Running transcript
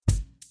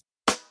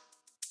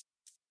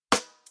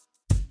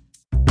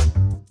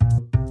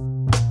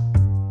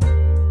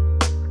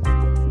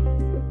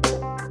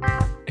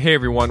Hey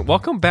everyone,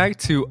 welcome back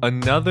to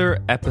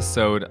another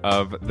episode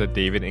of the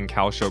David and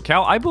Cal Show.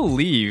 Cal, I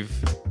believe,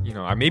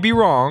 I may be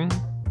wrong,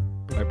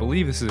 but I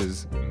believe this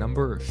is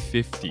number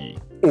 50.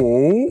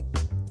 Oh,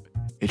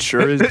 it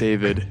sure is,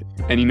 David.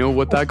 And you know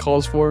what that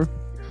calls for?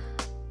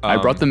 I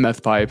brought the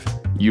meth pipe,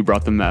 you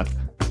brought the meth.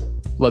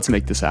 Let's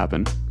make this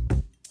happen.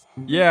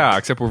 Yeah,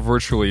 except we're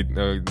virtually,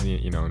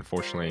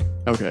 unfortunately.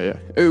 Okay,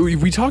 yeah.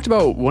 We talked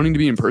about wanting to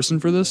be in person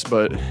for this,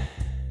 but...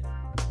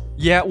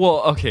 Yeah,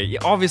 well, okay. Yeah,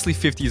 obviously,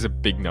 50 is a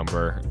big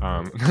number.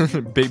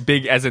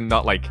 Big as in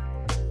not like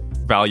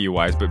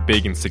value-wise, but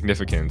big in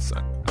significance.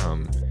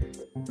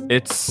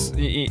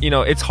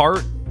 It's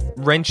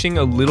heart-wrenching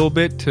a little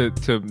bit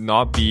to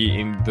not be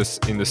in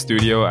the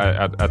studio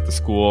at the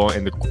school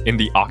in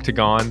the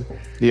Octagon.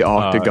 The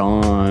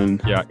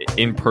Octagon.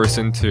 In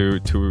person to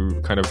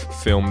kind of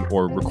film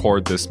or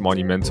record this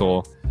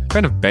monumental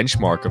kind of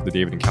benchmark of the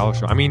David and Cal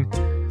Show. I mean,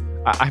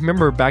 I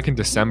remember back in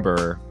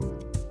December.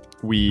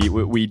 We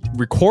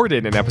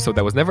recorded an episode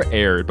that was never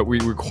aired, but we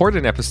recorded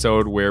an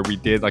episode where we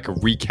did like a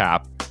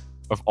recap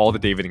of all the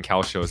David and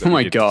Cal shows. Oh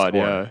my god,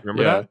 yeah.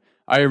 Remember that?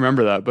 I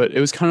remember that, but it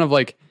was kind of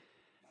like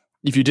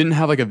if you didn't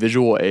have like a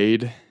visual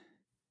aid,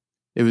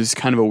 it was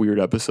kind of a weird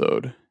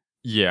episode.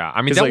 Yeah,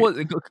 I mean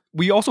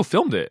we also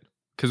filmed it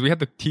because we had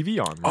the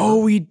TV on. Remember?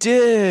 Oh, we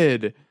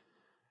did.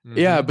 Mm-hmm.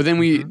 Yeah, but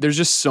then there's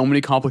just so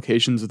many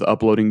complications with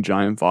uploading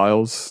giant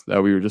files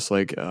that we were just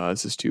like,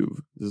 this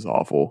is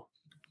awful.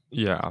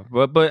 Yeah,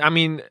 but I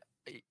mean,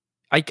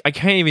 I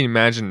can't even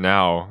imagine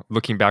now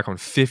looking back on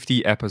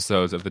 50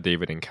 episodes of the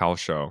David and Cal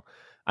Show.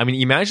 I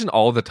mean, imagine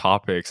all the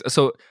topics.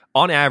 So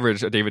on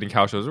average, a David and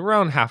Cal Show is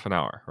around half an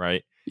hour,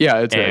 right? Yeah,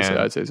 I'd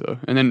say so.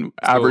 And then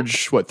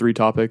average, 3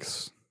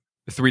 topics?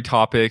 3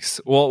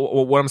 topics.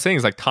 Well, what I'm saying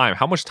is like time.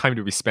 How much time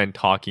do we spend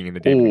talking in the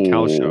David and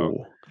Cal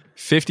Show?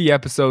 50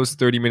 episodes,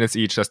 30 minutes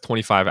each. That's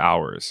 25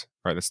 hours.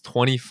 Right? That's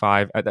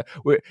 25.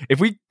 If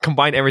we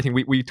combine everything,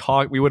 we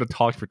would have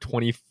talked for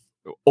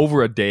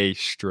over a day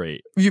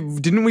straight.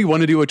 Didn't we want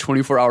to do a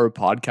 24-hour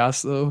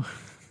podcast though?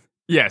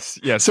 Yes.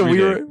 So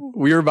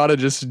we were about to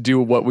just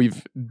do what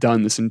we've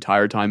done this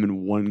entire time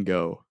in one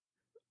go.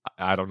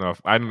 I don't know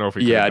if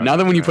we. Yeah. Now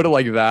that when you put it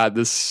like that,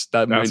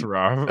 that's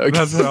rough. Okay.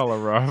 That's hella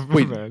rough.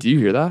 Wait, man. Do you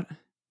hear that?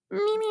 Me.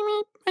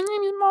 My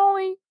name is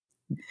Molly.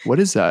 What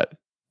is that?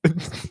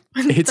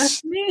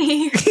 That's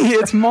me.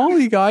 It's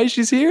Molly, guys.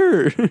 She's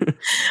here.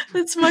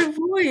 That's my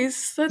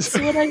voice. That's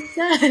what I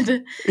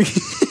said.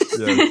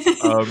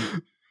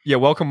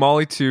 Welcome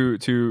Molly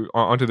to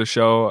onto the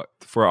show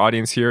for our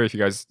audience here. If you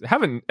guys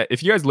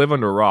live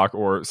under a rock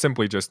or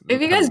simply just if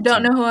you guys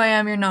don't know who I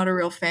am, you're not a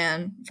real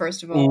fan.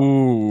 First of all,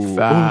 ooh,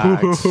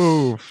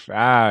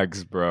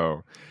 fags,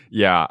 bro.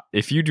 Yeah,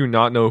 if you do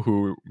not know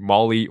who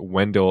Molly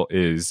Wendell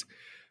is,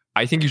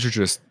 I think you should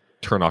just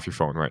turn off your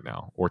phone right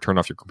now, or turn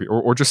off your computer,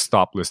 or just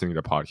stop listening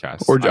to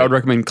podcasts. Or I would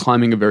recommend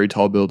climbing a very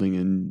tall building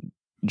and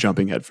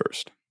jumping head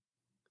first.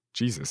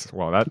 Jesus,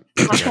 well that.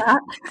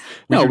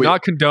 No, we do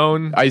not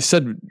condone. I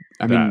said,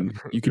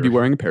 you could be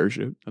wearing a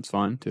parachute. That's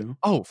fine too.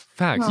 Oh,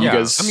 facts. You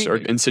guys are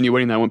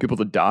insinuating that I want people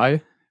to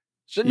die.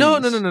 Jeez. No.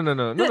 Of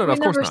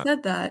course not. Never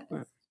said that.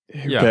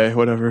 Yeah. Okay,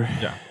 whatever.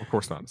 Yeah, of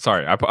course not.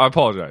 Sorry, I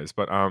apologize,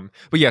 but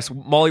yes,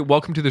 Molly,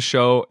 welcome to the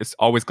show. It's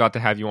always glad to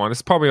have you on. This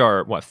is probably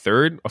our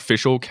third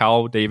official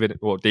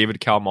David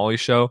Cal Molly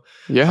show.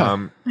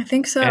 Yeah, I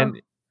think so.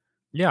 And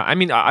yeah, I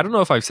mean, I don't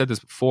know if I've said this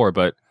before,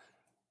 but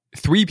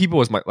 3 people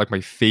was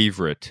my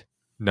favorite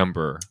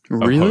number.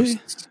 Really? Of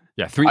hosts.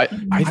 Yeah, 3.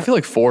 I feel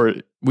like 4.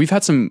 We've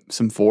had some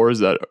 4s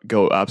that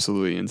go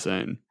absolutely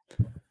insane.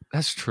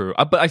 That's true,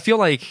 but I feel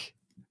like.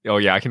 Oh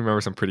yeah, I can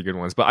remember some pretty good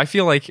ones, but I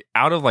feel like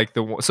out of like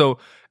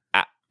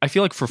I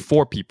feel like for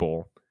 4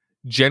 people,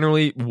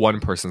 generally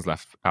one person's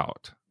left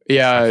out.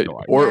 Yeah,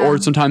 or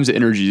sometimes the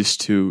energy is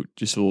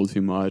just a little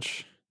too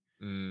much.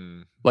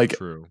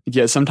 True.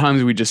 Yeah,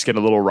 sometimes we just get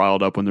a little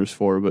riled up when there's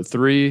 4, but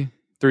 3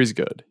 is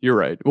good. You're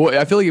right. Well,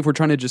 I feel like if we're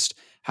trying to just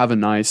have a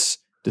nice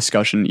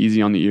discussion,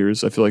 easy on the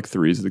ears, I feel like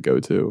 3 is the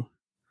go-to.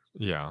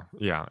 Yeah,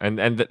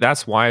 and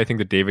that's why I think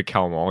the David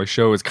Cal Molly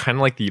show is kind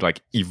of like the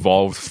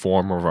evolved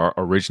form of our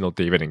original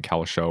David and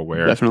Cal show,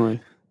 where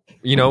definitely,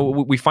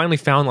 we finally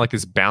found like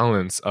this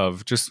balance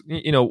of just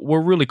we're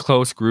a really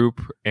close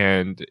group,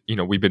 and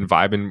we've been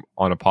vibing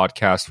on a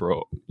podcast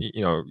for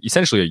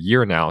essentially a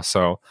year now,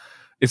 so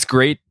it's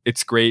great.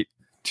 It's great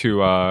to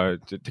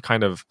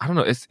kind of I don't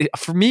know.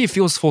 For me, it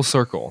feels full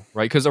circle,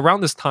 right? Because around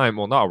this time,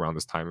 well, not around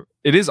this time,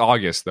 it is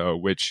August though,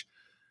 which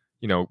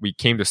we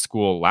came to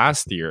school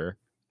last year.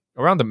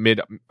 Around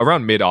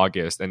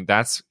mid-August, and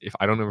that's if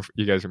I don't know if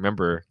you guys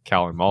remember,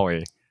 Cal and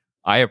Molly,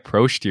 I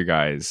approached you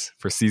guys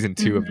for season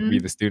 2 of Be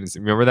the Students.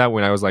 Remember that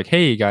when I was like,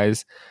 "Hey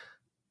guys,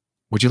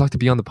 would you like to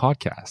be on the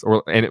podcast?"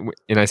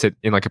 And I said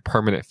in like a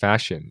permanent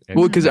fashion. And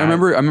because I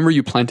remember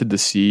you planted the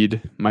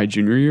seed my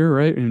junior year,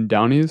 right, in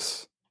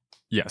Downey's.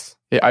 Yes,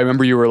 I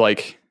remember you were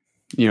like,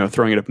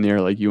 throwing it up in the air,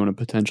 like you want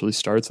to potentially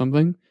start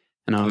something,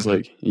 and I was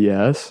like,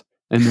 yes,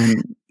 and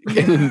then.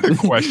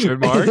 Question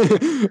mark.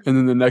 And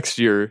then the next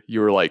year you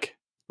were like,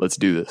 let's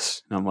do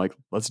this. And I'm like,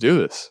 let's do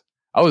this.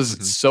 I was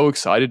Mhm. so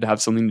excited to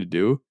have something to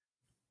do.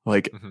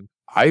 Like Mhm.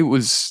 I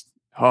was,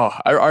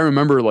 I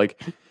remember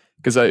like,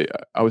 because I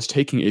was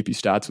taking AP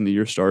Stats when the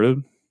year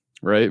started,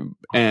 right?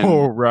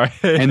 And right.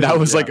 and that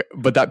was Yeah. like,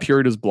 but that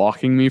period was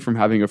blocking me from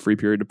having a free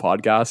period to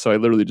podcast. So I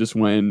literally just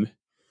went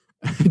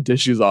in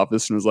Dishy's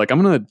office and was like,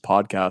 I'm gonna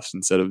podcast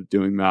instead of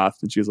doing math.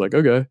 And she was like,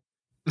 okay,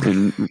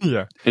 and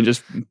Yeah. and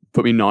just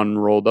put me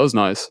non-enrolled. That was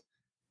nice.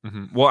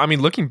 Mhm. Well, I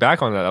mean, looking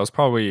back on that, that was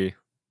probably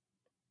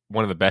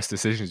one of the best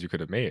decisions you could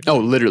have made. Oh,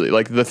 literally,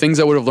 like the things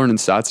I would have learned in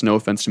stats. No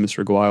offense to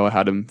Mr. Aguayo, I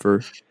had him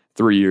for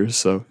 3 years,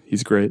 so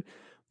he's great.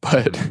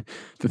 But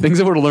the things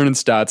I would have learned in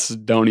stats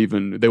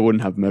they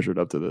wouldn't have measured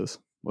up to this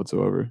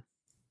whatsoever.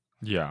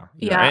 Yeah.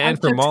 Yeah, I And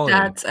for took Molly.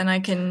 stats, and I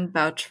can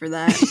vouch for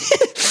that.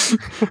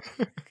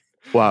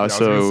 Wow, I was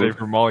gonna so say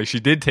for Molly, she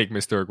did take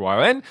Mr.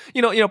 Aguayo,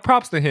 and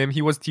props to him.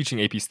 He was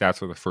teaching AP Stats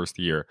for the first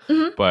year,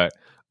 Mhm. but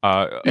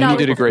and No, he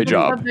did a it's great a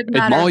job. big Hey,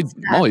 matter of Molly,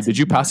 stats did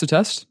you and pass the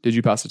test? Did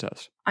you pass the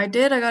test? I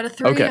did. I got a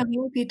 3 Okay. on the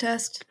AP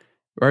test.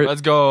 Right.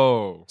 let's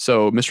go.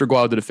 So Mr.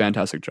 Aguayo did a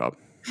fantastic job.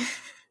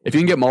 If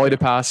you can get Molly to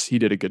pass, he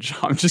did a good job.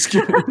 I'm just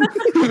kidding.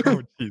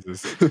 Oh,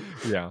 Jesus.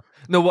 Yeah.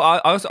 No,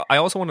 well, I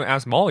also want to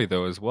ask Molly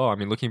though as well. I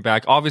mean, looking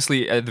back,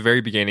 obviously at the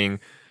very beginning,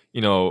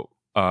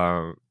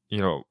 I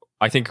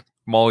think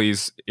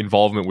Molly's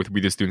involvement with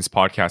We the Students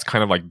podcast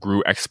kind of like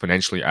grew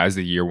exponentially as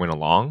the year went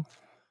along.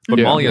 But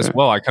Yeah, Molly as yeah.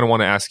 well, I kind of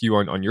want to ask you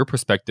on your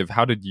perspective,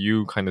 how did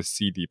you kind of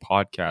see the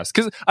podcast?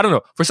 Because I don't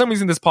know, for some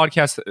reason this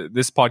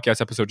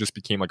podcast episode just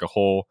became like a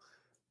whole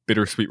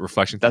bittersweet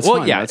reflection. That's well,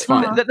 fine, yeah, that's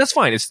fine. That's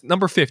fine. It's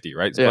number 50,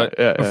 right? Yeah, but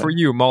yeah. for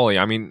you, Molly,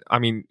 I mean,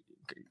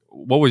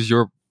 what was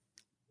your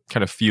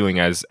kind of feeling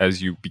as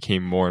you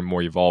became more and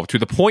more evolved to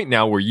the point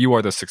now where you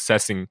are the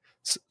succeeding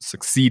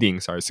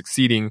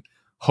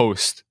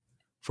host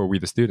for We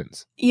the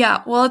Students?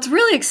 Yeah, well, it's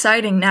really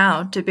exciting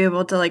now to be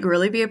able to like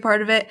really be a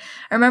part of it.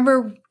 I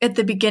remember at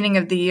the beginning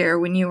of the year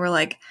when you were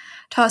like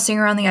tossing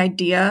around the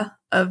idea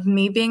of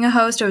me being a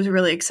host, I was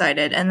really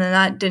excited, and then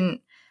that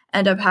didn't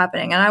end up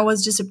happening, and I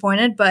was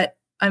disappointed. But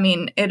I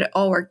mean, it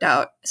all worked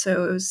out,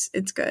 so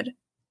it's good.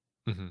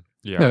 Mm-hmm.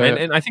 Yeah, Yeah.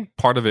 and I think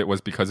part of it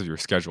was because of your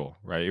schedule,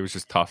 right? It was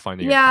just tough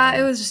finding. a Yeah, time.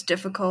 it was just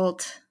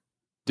difficult.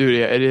 Dude,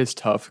 yeah, it is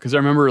tough because I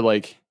remember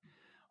like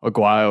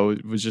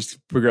Aguayo was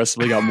just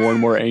progressively got more and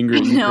more angry I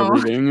and know.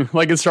 everything.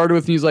 Like it started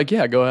with, and he's like,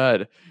 "Yeah, go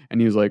ahead," and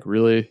he was like,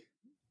 "Really?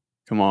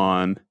 Come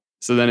on."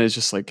 So then it's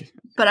just like,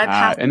 But I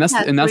passed, and that's the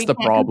test, and so that's we the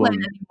can't complain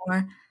problem.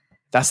 anymore.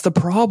 That's the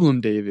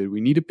problem, David.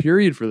 We need a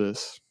period for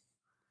this.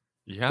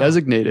 yeah,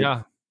 Designated.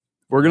 Yeah,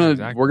 We're gonna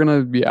exactly. we're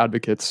gonna be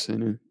advocates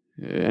and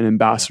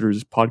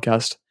ambassadors,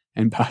 podcast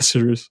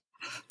ambassadors.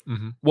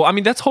 Mm-hmm. Well, I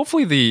mean, that's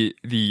hopefully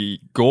the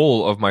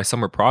goal of my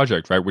summer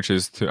project, right? Which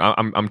is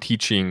I'm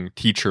teaching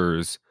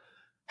teachers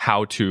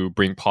how to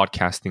bring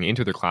podcasting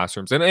into their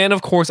classrooms, and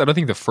of course, I don't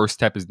think the first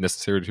step is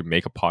necessarily to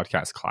make a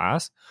podcast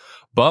class,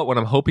 but what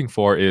I'm hoping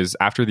for is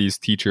after these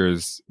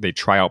teachers they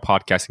try out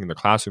podcasting in their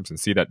classrooms and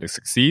see that it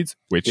succeeds,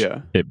 which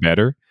Yeah. it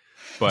better,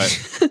 but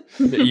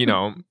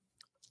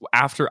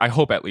after I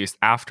hope at least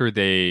after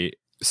they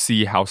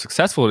see how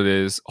successful it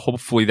is,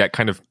 hopefully that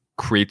kind of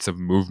creates a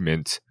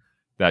movement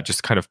that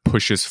just kind of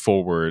pushes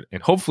forward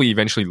and hopefully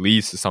eventually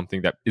leads to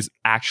something that is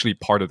actually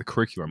part of the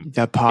curriculum.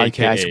 The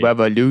podcast AKA.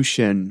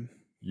 revolution.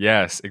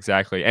 Yes,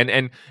 exactly.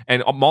 And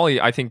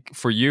Molly, I think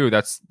for you,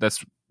 that's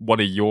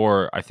one of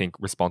your, I think,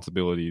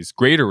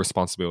 greater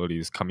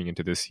responsibilities coming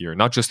into this year,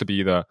 not just to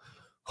be the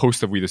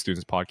host of We the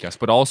Students podcast,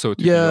 but also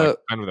to be like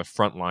kind of the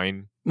front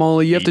line.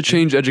 Molly, you have to agent.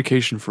 change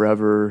education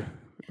forever.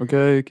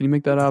 Okay, can you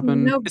make that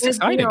happen? No It's big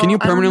exciting. deal. Can you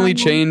I don't permanently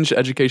know. change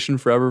education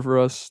forever for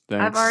us?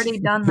 Thanks. I've already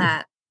done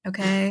that.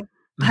 Okay,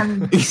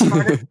 I'm the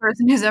smartest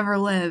person who's ever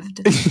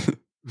lived.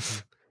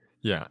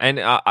 Yeah, and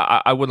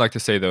I would like to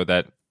say though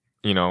that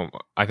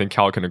I think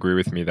Cal can agree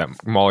with me that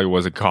Molly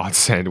was a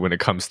godsend when it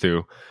comes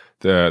to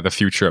the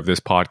future of this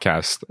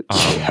podcast.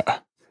 Yeah.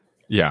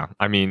 Yeah,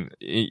 I mean,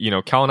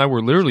 Cal and I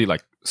were literally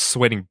like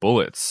sweating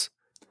bullets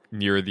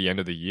near the end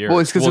of the year. Well,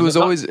 it's because it was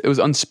not- always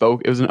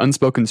unspoken. It was an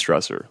unspoken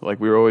stressor. Like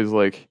we were always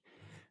like,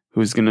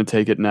 "Who's gonna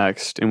take it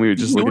next?" And we would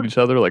just look at each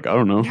other like, "I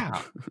don't know."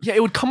 Yeah,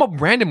 it would come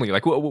up randomly.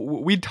 Like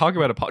we'd talk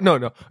about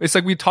no, it's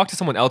like we'd talk to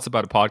someone else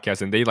about a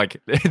podcast, and they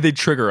like they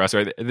trigger us,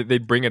 right? They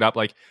bring it up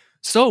like,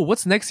 so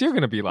what's next year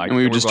gonna be like? And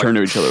we would we're just turn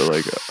to each other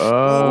like,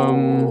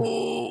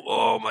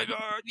 oh my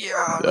god,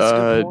 yeah, that's a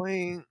good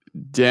point.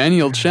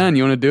 Daniel Chen,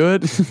 you want to do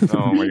it?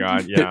 Oh my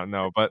god, yeah,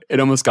 no, but It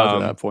almost got to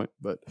that point,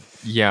 but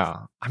yeah,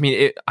 I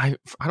mean, I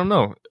don't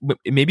know.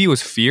 Maybe it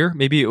was fear.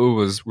 Maybe it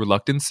was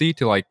reluctancy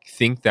to like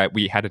think that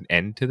we had an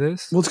end to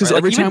this. well, it's because right?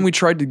 every Like, even- time we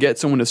tried to get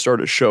someone to start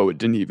a show,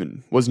 it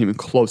wasn't even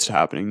close to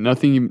happening.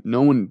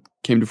 No one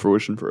came to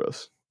fruition for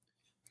us.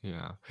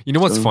 Yeah. You know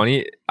what's So-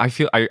 funny? I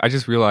feel I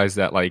just realized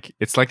that like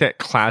it's like that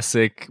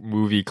classic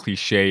movie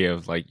cliche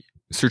of like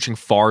searching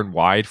far and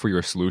wide for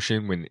your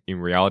solution when in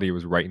reality it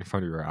was right in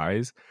front of your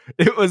eyes.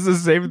 It was the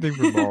same thing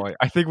for Molly.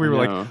 I think we were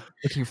like No.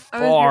 looking I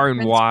was far your and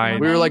friend's wide.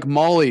 We were like,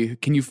 Molly,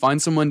 can you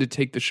find someone to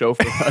take the show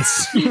for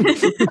us?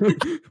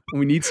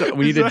 we need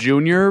a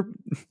junior,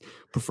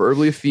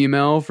 preferably a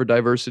female for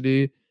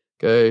diversity.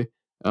 Okay.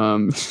 She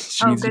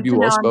Oh, needs to good be to know.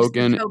 well I'm just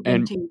spoken, so and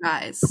into you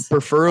guys.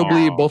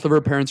 preferably Aw. both of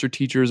her parents are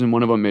teachers, and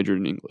one of them majored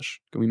in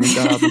English. Can we make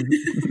that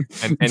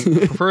happen?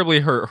 and preferably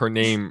her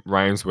name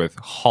rhymes with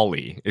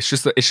Holly. It's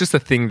just a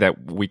thing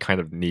that we kind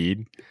of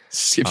need.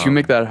 If you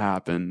make that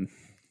happen,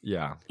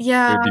 Yeah.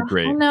 Yeah, It would be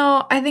great. I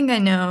know. I think I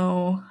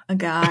know a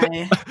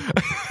guy.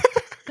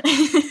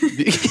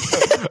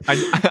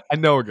 I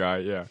know a guy.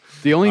 Yeah.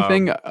 the only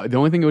thing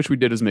I wish we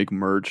did is make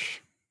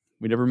merch.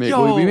 We never made.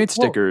 Yo, we made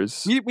well,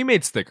 stickers, We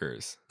made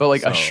stickers, but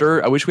like a so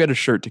shirt. I wish we had a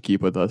shirt to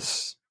keep with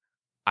us.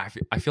 I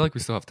feel like we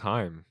still have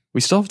time. We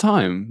still have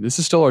time. This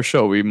is still our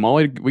show. We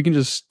can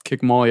just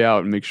kick Molly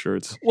out and make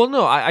shirts. Well,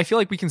 no, I feel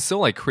like we can still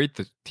like create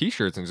the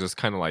t-shirts and just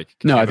kind of like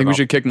No, I hand think them we out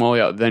should kick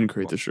Molly out, then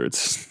create the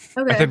shirts.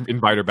 and Okay. then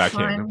invite her back in.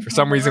 Fine, For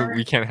some reason, whatever.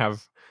 we can't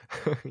have.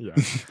 Yeah.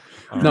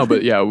 No,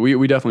 but yeah,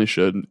 we definitely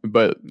should.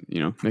 But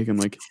make them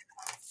like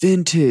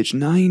vintage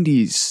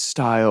 '90s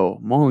style.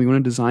 Molly, you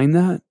want to design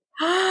that?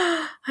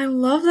 I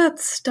love that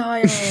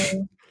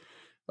style.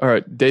 All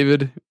right,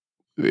 David.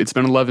 It's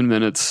been 11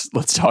 minutes.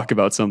 Let's talk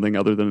about something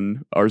other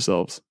than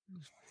ourselves.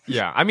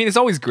 Yeah, I mean, it's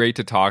always great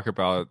to talk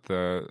about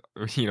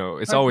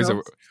it's always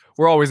Ourselves.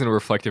 we're always in a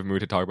reflective mood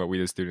to talk about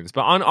we as students.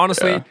 But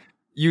honestly, Yeah.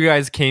 you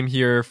guys came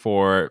here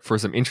for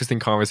some interesting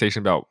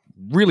conversation about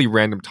really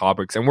random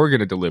topics, and we're going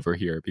to deliver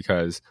here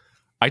because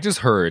I just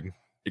heard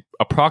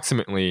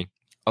approximately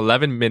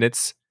 11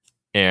 minutes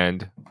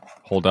and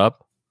hold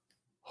up.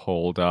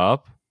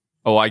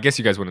 Oh, I guess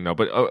you guys want to know,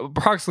 but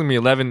approximately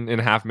 11 and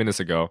a half minutes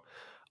ago,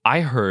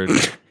 I heard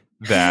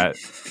that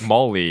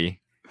Molly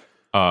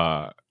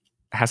has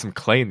some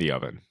clay in the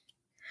oven.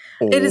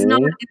 It is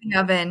not Oh, in the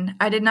oven.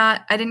 I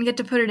didn't get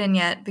to put it in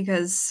yet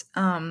because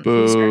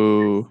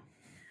boo.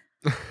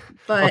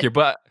 but Okay,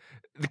 but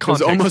the It was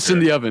context almost in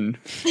here. the oven.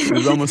 It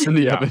was almost in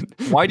the Yeah. oven.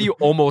 Why do you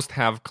almost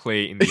have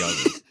clay in the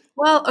oven?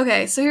 well,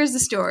 okay, so here's the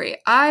story.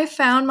 I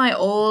found my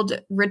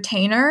old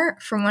retainer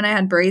from when I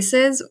had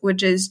braces,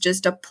 which is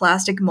just a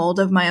plastic mold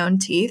of my own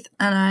teeth,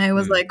 and I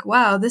was Hmm. like,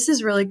 wow, this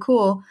is really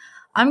cool.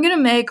 I'm going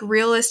to make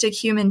realistic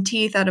human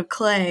teeth out of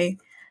clay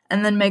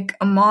and then make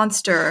a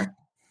monster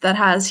that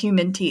has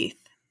human teeth.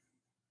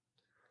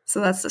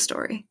 So that's the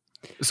story.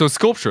 So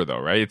sculpture, though,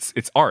 right?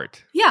 It's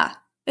art. Yeah,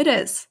 it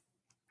is.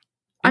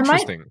 I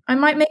might Interesting.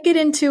 make it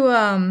into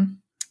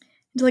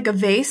like a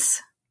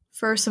vase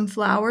for some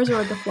flowers or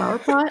like a flower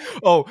pot.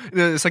 Oh,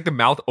 it's like the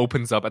mouth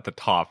opens up at the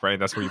top, right?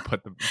 That's where you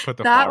put the That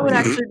flowers. would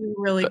actually be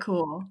really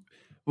cool.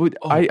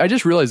 I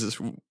just realized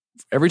this.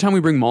 Every time we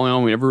bring Molly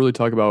on, we never really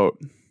talk about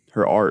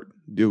her art,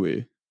 do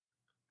we?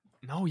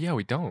 No, yeah,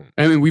 we don't.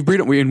 I mean,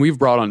 we've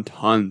brought on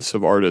tons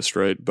of artists,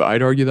 right? But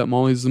I'd argue that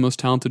Molly's the most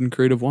talented and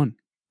creative one.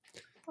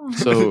 Oh.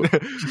 So,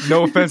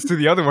 no offense to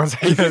the other ones,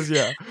 I guess.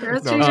 Yeah. The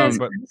rest No, of you guys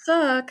but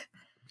suck.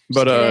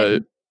 but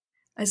kidding.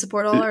 I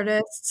support all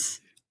artists.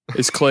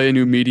 is clay a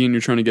new medium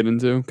you're trying to get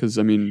into? Because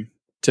I mean,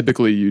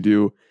 typically you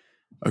do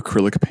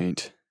acrylic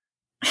paint.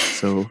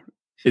 So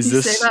is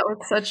You this say that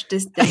with such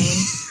disdain.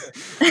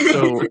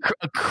 so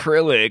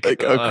acrylic. like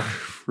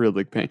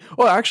acrylic paint?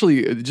 Well,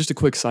 actually, just a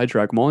quick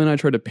sidetrack. Molly and I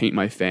tried to paint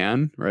my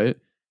fan. Right,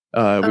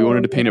 we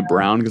wanted to paint it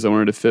brown because I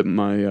wanted to fit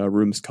my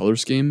room's color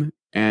scheme,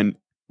 and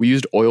we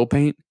used oil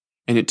paint,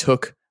 and it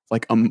took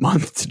like a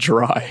month to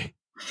dry.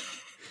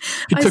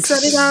 I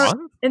set it out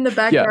What? in the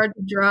backyard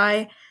to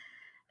dry,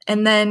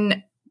 and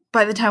then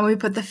by the time we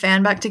put the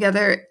fan back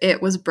together,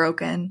 it was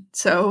broken.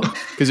 So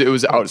Because it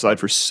was outside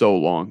for so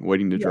long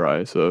waiting to Yeah.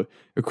 dry. So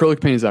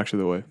acrylic paint is actually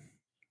the way.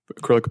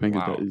 Acrylic paint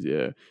Wow. is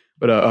yeah.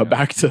 But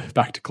back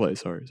to clay.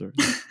 Sorry.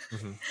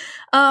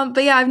 Mhm.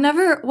 but yeah,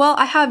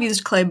 I have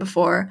used clay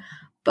before,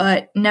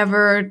 but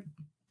never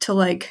to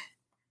like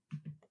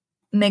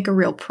make a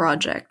real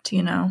project,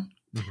 Mhm.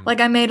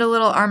 Like I made a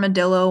little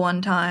armadillo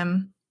one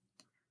time.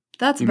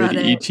 That's You about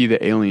made it. E.T.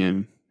 the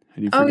alien. How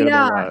do you Oh forget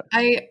yeah, about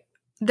that?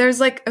 there's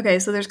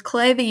so there's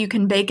clay that you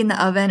can bake in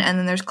the oven, and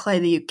then there's clay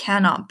that you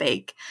cannot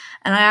bake.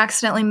 And I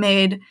accidentally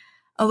made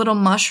a little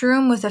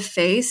mushroom with a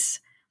face,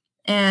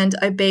 and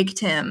I baked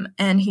him,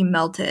 and he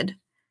melted.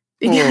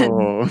 Because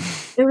Oh.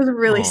 it was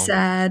really Oh.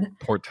 sad,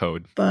 Poor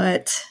toad.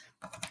 but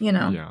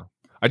Yeah.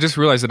 I just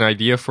realized an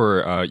idea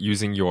for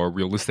using your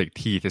realistic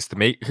teeth is to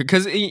make,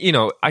 because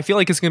I feel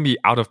like it's going to be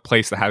out of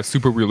place to have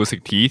super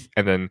realistic teeth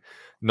and then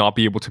not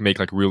be able to make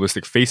like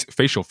realistic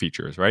facial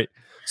features, right?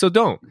 So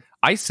don't.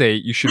 I say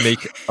you should make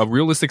a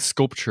realistic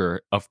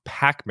sculpture of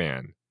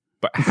Pac-Man,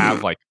 but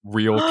have like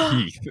real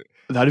teeth.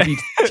 That'd be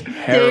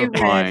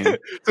terrifying.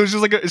 So it's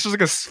just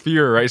like a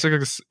sphere, right?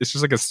 It's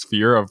just like a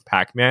sphere of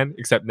Pac-Man,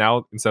 except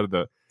now instead of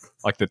the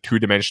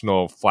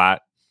 2-dimensional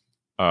flat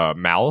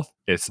mouth,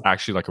 it's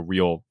actually like a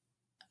real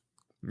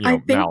I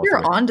think mouth.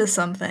 you're Like, onto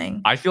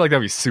something. I feel like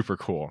that'd be super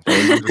cool.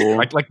 That'd be cool.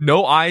 like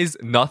no eyes,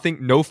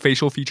 nothing, no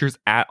facial features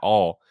at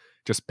all.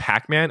 Just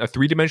Pac-Man, a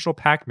 3-dimensional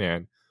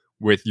Pac-Man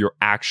with your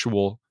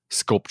actual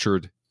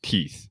sculptured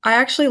teeth. I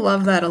actually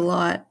love that a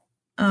lot.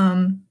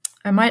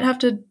 I might have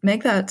to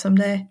make that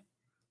someday.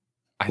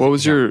 What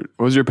was your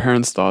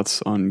parents'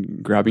 thoughts on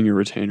grabbing your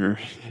retainer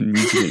and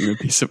using it in a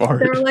piece of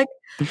art? They were like,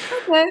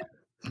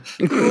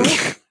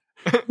 okay.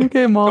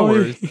 Okay,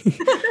 Molly.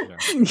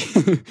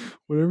 worries.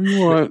 Whatever you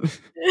want.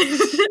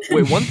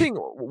 Wait,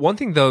 one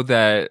thing though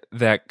that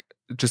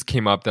just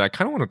came up that I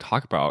kind of want to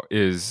talk about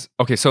is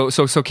okay. So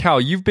Cal,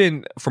 you've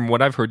been, from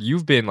what I've heard,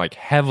 you've been like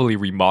heavily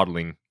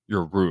remodeling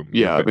your room.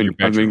 Yeah, I've been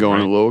bedroom, going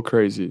right? a little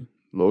crazy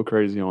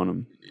on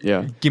them.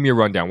 Yeah. Give me a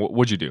rundown.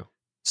 What'd you do?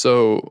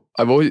 So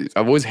I've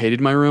always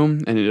hated my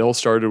room, and it all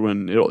started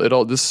when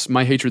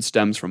my hatred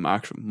stems from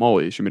actually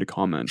Molly. She made a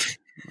comment,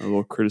 a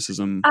little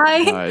criticism.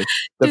 I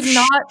did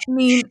not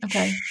mean.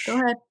 Okay, go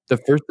ahead. The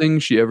first thing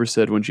she ever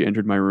said when she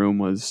entered my room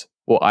was,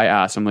 well, I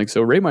asked, I'm like,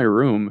 so rate my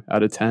room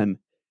out of 10.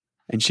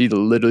 And she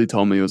literally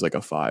told me it was like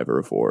a 5 or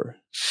a 4.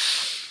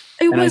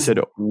 I said,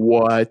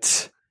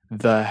 what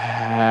the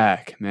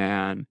heck,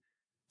 man?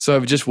 So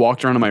I've just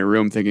walked around in my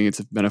room thinking it's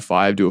been a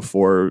 5 to a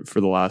 4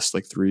 for the last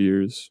like 3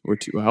 years or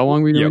 2. How long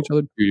have we known each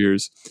other? 2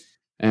 years.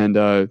 And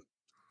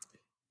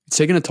it's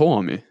taken a toll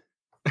on me.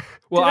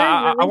 Well,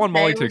 I want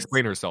Molly to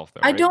explain herself,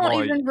 though. I right? don't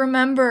Molly, even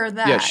remember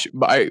that. Yeah,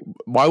 but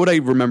why would I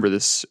remember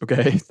this?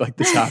 Okay, like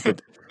this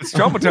happened. It's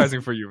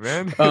traumatizing for you,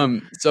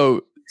 man.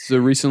 So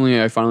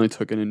recently I finally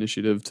took an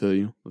initiative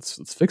to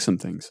let's fix some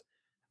things.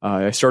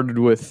 I started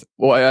with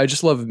I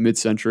just love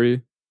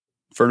mid-century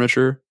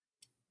furniture.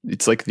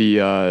 It's like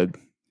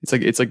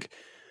it's like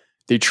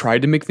they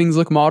tried to make things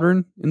look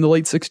modern in the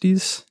late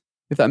 60s,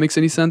 if that makes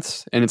any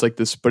sense. And it's like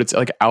this, but it's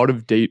like out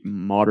of date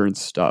modern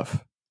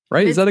stuff,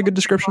 right? Is that a good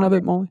description of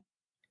it, Molly?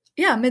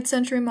 Yeah,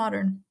 mid-century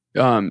modern.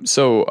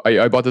 So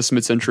I bought this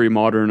mid-century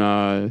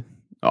modern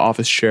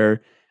office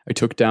chair. I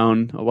took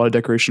down a lot of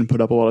decoration, put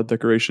up a lot of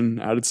decoration,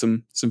 added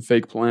some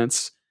fake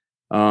plants,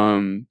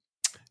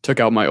 took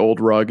out my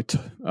old rug,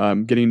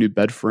 getting a new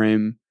bed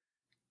frame.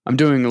 I'm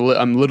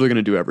literally going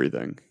to do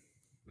everything.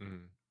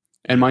 Mm.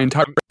 And my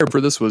entire prayer for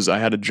this was I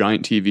had a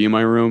giant TV in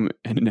my room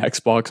and an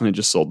Xbox, and I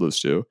just sold those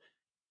two.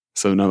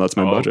 So now that's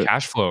my budget.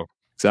 Cash flow.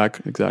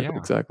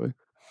 Exactly.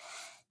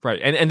 Right.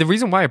 And the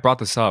reason why I brought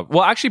this up,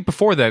 well, actually,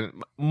 before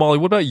then, Molly,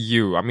 what about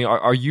you? I mean,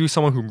 are you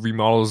someone who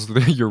remodels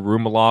your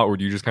room a lot, or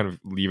do you just kind of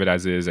leave it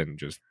as is and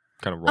just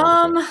kind of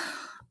roll with it?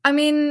 I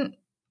mean,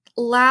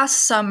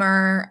 last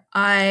summer,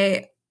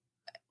 I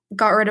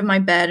got rid of my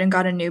bed and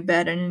got a new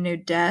bed and a new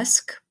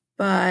desk.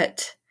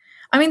 But,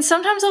 I mean,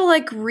 sometimes I'll,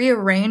 like,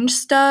 rearrange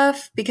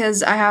stuff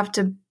because I have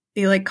to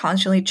be, like,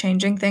 constantly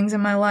changing things in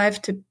my life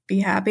to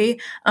be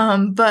happy.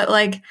 But,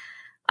 like,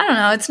 I don't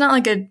know. It's not,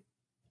 like, a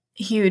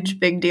huge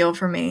big deal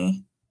for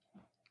me.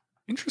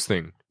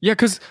 Interesting. Yeah,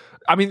 because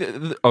I mean,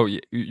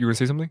 you were gonna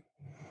say something?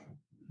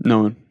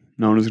 No one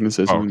was gonna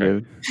say something,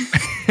 okay.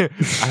 David.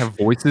 I have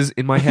voices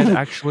in my head,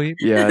 actually.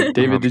 Yeah,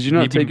 David, did you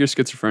not take your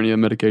schizophrenia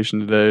medication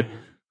today?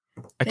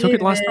 I took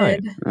it last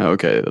night.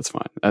 Okay, that's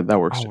fine. That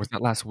works. Oh, was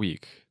that last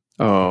week?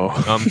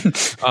 Oh,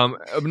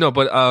 no,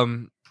 but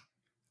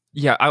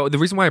yeah. The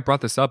reason why I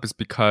brought this up is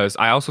because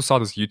I also saw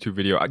this YouTube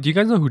video. Do you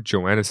guys know who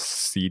Joanna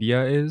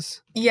Cedia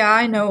is? Yeah,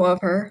 I know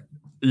of her.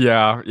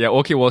 Yeah.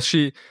 Okay. Well,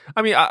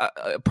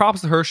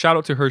 props to her. Shout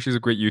out to her. She's a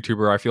great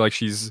YouTuber. I feel like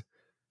she's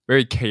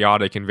very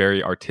chaotic and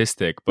very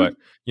artistic. But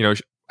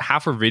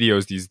half her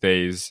videos these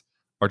days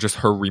are just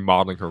her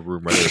remodeling her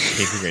room, whether it's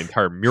painting an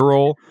entire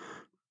mural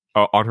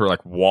on her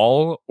like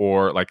wall,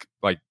 or like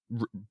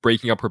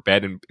breaking up her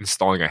bed and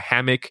installing a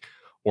hammock,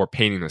 or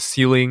painting the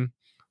ceiling,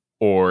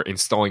 or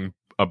installing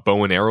a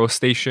bow and arrow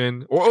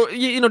station, or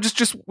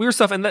just weird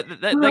stuff. And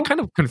that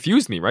kind of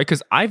confused me, right?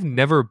 Because I've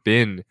never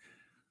been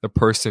the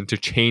person to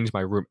change my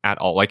room at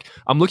all. Like,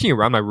 I'm looking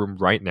around my room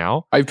right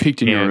now. I've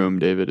peeked in your room,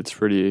 David. It's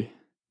pretty,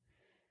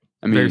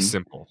 very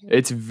simple.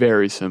 It's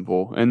very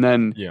simple. And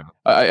then yeah,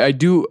 I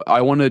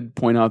want to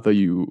point out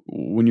that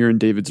when you're in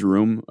David's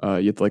room,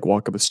 you have to like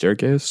walk up a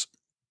staircase.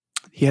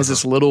 He has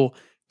this little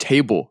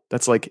table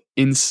that's like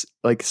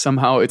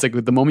somehow it's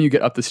like the moment you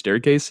get up the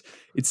staircase,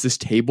 it's this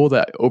table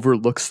that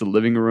overlooks the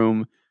living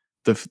room,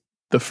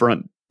 the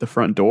front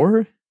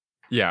door.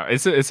 Yeah,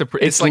 it's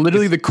like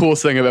literally the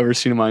coolest thing I've ever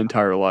seen in my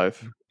entire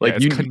life. Like,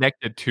 it's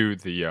connected to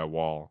the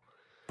wall.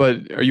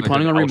 But are you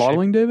planning on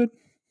remodeling, David?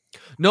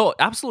 No,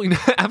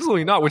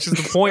 absolutely not. Which is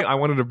the point I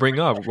wanted to bring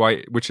up,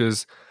 right? Which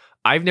is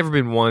I've never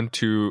been one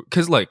to,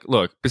 because like,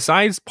 look,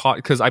 besides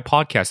because I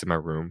podcast in my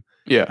room,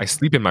 yeah, I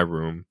sleep in my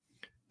room,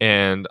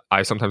 and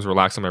I sometimes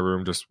relax in my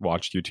room, just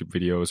watch YouTube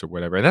videos or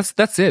whatever. And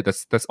that's it.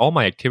 That's all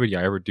my activity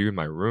I ever do in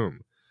my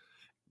room.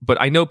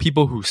 But I know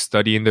people who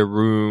study in their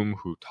room,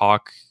 who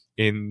talk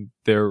in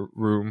their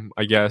room,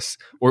 I guess,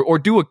 or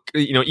do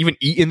even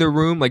eat in their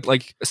room,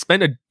 like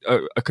spend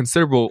a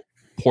considerable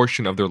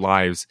portion of their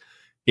lives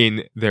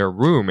in their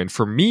room. And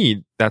for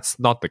me, that's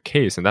not the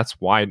case, and that's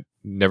why I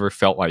never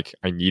felt like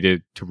I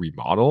needed to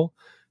remodel,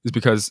 is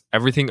because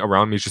everything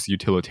around me is just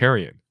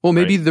utilitarian. Well,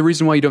 maybe the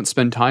reason why you don't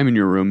spend time in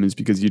your room is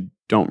because you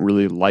don't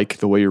really like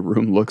the way your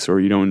room looks, or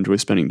you don't enjoy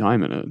spending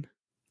time in it.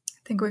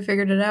 I think we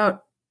figured it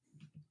out.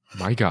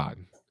 My God.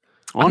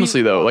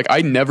 Honestly, though, like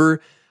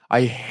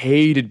I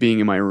hated being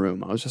in my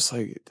room. I was just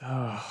like,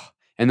 ugh.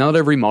 And now that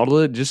I've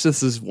remodeled it, just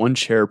this one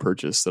chair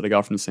purchase that I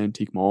got from the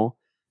Santique Mall,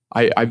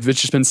 I've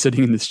just been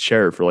sitting in this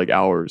chair for like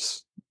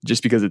hours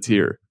just because it's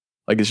here.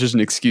 Like it's just an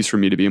excuse for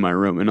me to be in my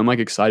room, and I'm like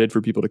excited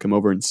for people to come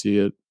over and see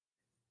it.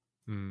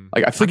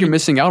 Like I feel like you're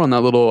missing out on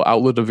that little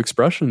outlet of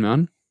expression,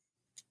 man.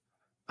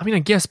 I mean, I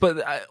guess,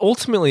 but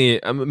ultimately,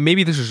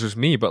 maybe this is just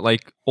me, but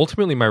like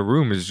ultimately, my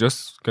room is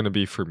just gonna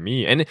be for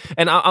me. And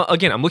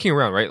again, I'm looking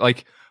around, right?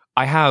 Like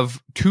I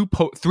have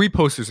three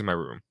posters in my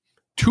room,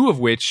 two of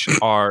which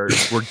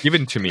were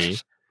given to me.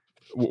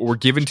 Were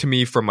given to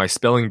me from my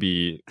spelling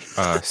bee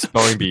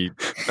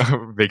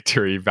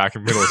victory back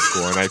in middle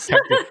school, and I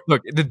kept it.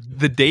 Look,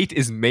 the date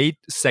is May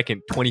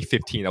 2nd,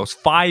 2015. That was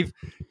 5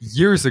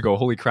 years ago.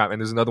 Holy crap! And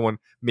there's another one,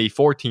 May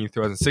 14th,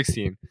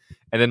 2016.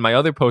 And then my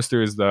other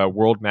poster is the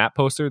world map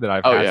poster that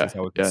I've had since I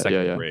was in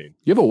second grade.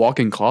 You have a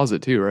walk-in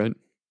closet too, right?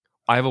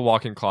 I have a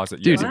walk-in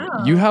closet. Dude,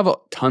 Wow. you have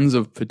tons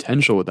of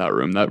potential with that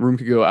room. That room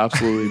could go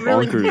absolutely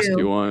Really bonkers if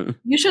do. you want.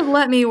 You should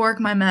let me work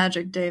my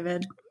magic,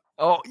 David.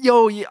 Oh,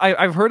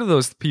 I've heard of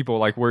those people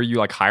like where you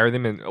like hire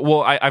them, and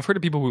I've heard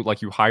of people who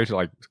like you hire to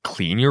like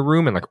clean your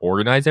room and like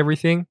organize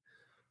everything.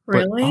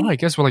 Really? But, I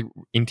guess we're like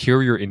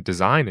interior in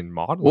design and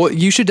modeling. Well,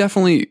 you should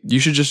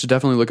just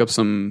definitely look up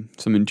some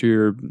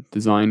interior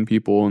design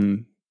people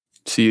and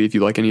see if you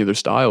like any of their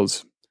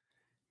styles.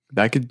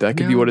 That could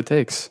be what it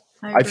takes.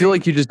 I feel agree.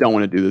 like you just don't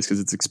want to do this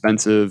because it's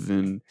expensive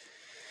and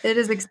It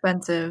is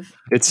expensive.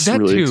 it's that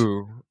really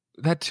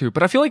too.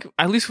 But I feel like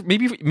at least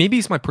maybe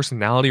it's my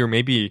personality, or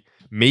maybe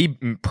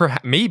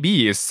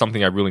is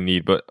something I really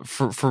need. But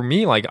for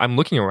me, like I'm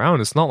looking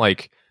around, it's not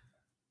like,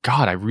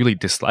 God, I really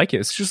dislike it.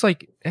 It's just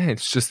like, it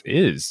just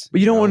is. But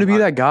you don't want to be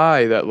that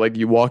guy that like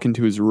you walk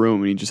into his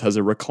room and he just has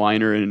a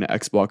recliner and an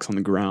Xbox on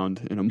the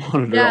ground and a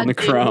monitor on the David.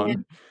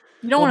 ground.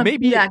 You don't want to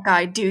maybe- be that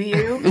guy, do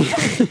you?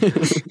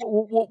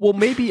 Well,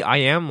 maybe I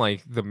am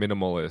like the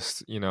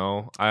minimalist, you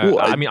know. Well,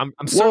 I mean, I'm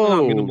certainly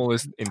not whoa.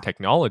 minimalist in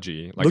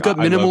technology. Like, Look up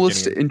I love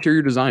minimalist getting-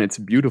 interior design. It's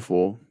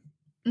beautiful.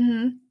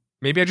 hmm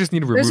Maybe I just need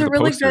to remove There's a the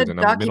really posters good and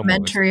I'm a minimalist.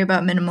 documentary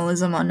about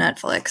minimalism on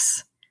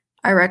Netflix.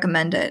 I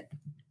recommend it.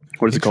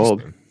 What is it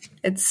called?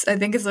 I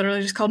think it's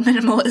literally just called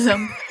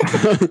minimalism.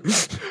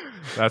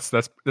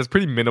 That's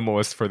pretty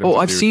minimalist for them. Oh, to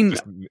I've do, seen-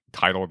 just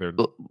title their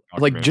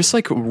Like just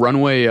like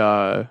runway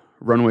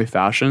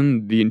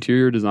fashion, the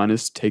interior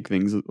designers take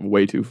things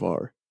way too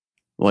far.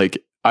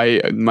 Like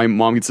my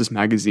mom gets this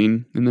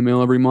magazine in the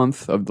mail every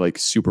month of like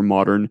super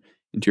modern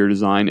interior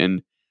design,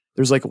 and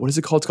there's like, what is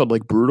it called? It's called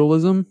like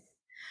brutalism,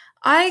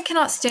 I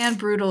cannot stand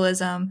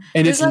brutalism.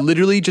 and There's it's a-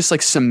 literally just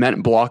like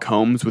cement block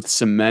homes with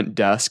cement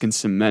desk and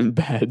cement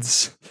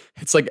beds.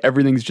 It's like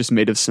everything's just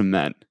made of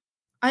cement.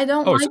 I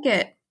don't Oh, like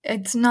it.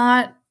 It's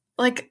not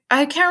like,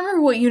 I can't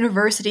remember what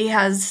university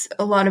has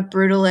a lot of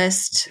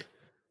brutalist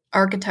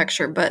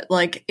architecture, but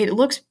like it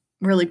looks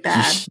really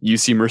bad.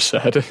 UC Merced.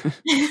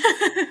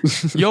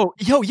 Yo,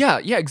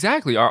 yeah,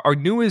 exactly. Our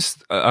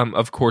newest,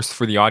 of course,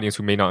 for the audience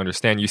who may not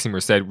understand, UC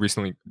Merced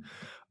recently,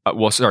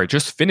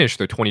 just finished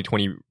their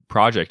 2020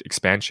 project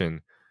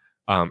expansion,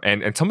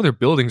 and some of their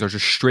buildings are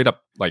just straight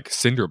up like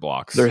cinder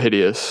blocks. They're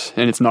hideous,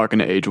 and it's not going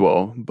to age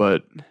well.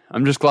 But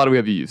I'm just glad we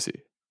have a UC.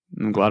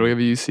 I'm glad we have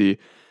a UC.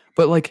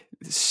 But like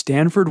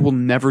Stanford will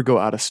never go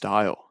out of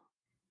style.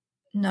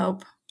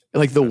 Nope.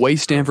 Like the way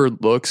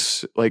Stanford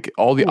looks, like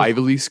all the Oof.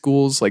 Ivy League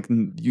schools, like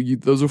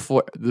those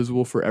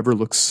will forever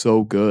look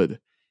so good.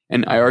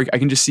 And I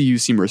can just see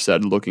UC Merced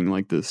looking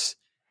like this,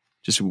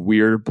 just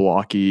weird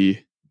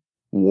blocky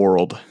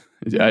world.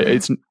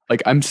 It's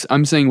like I'm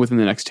saying within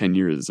the next 10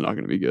 years, it's not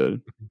going to be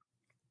good.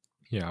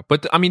 Yeah,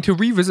 but I mean, to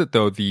revisit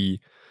though the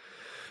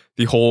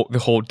whole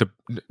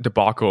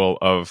debacle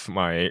of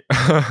my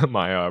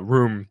my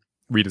room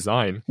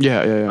redesign.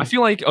 Yeah. I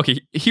feel like, okay,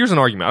 here's an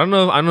argument. I don't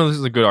know if this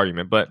is a good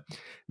argument, but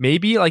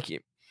maybe like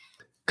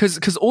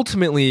because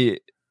ultimately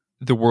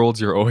the world's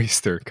your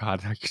oyster.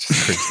 God, I could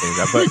just cringe saying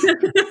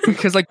that, but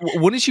because like,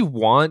 wouldn't you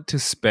want to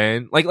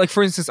spend like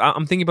for instance,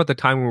 I'm thinking about the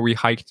time when we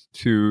hiked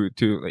to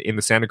in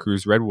the Santa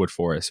Cruz redwood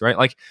forest, right?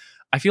 Like,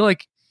 I feel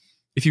like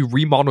if you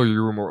remodel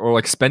your room or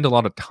like spend a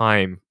lot of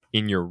time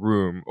in your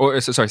room,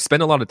 or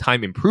spend a lot of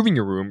time improving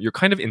your room, you're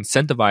kind of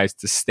incentivized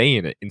to stay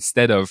in it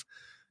instead of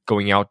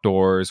going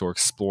outdoors or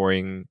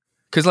exploring.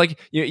 Because like,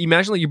 you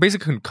imagine like you're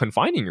basically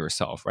confining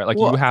yourself, right? Like,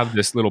 Well, you have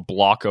this little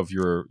block of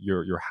your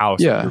house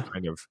that Yeah. you're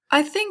kind of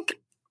I think,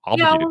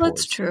 obligated yeah, well,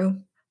 that's towards. true.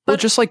 Well, But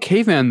just like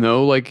caveman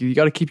though, like you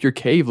got to keep your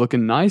cave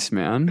looking nice,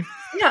 man.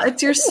 yeah,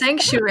 it's your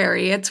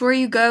sanctuary. It's where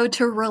you go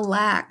to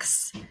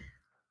relax.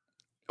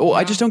 Oh,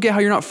 I just don't get how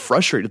you're not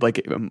frustrated.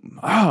 Like,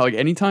 like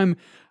anytime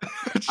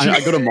I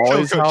go to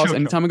Molly's house,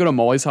 anytime I go to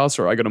Molly's house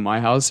or I go to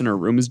my house and her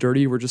room is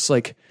dirty, we're just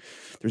like,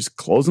 there's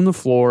clothes on the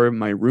floor.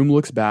 My room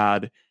looks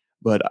bad,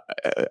 but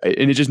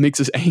and it just makes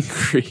us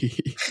angry.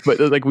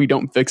 But like, we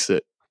don't fix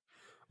it.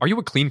 Are you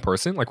a clean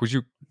person? Like, would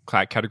you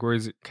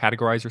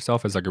categorize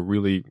yourself as like a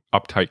really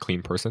uptight,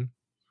 clean person?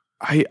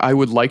 I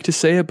would like to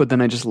say it, but then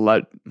I just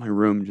let my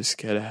room just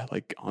get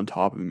like on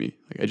top of me.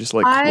 Like I just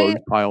let clothes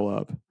pile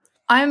up.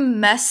 I'm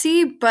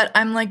messy, but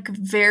I'm like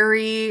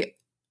very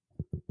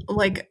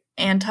like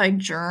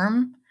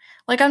anti-germ.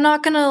 Like, I'm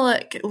not gonna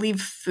like leave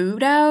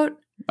food out.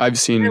 I've I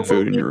seen will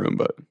food in be- your room,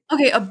 but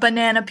Okay, a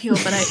banana peel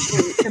that I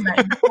ate the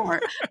night before.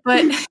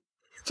 But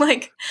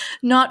like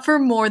not for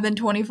more than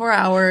 24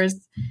 hours.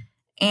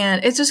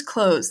 And it's just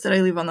clothes that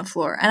I leave on the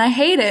floor. And I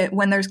hate it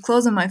when there's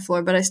clothes on my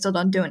floor, but I still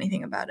don't do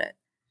anything about it.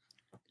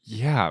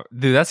 Yeah,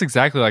 dude, that's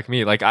exactly like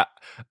me. Like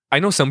I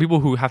know some people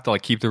who have to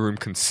like keep their room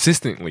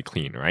consistently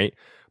clean, right?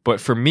 But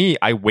for me,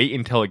 I wait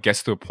until it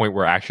gets to a point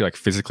where it actually like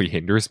physically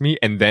hinders me,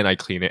 and then I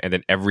clean it, and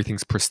then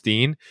everything's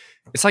pristine.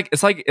 It's like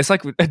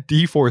a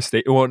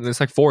deforestation. Well,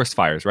 it's like forest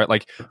fires, right?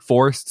 Like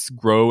forests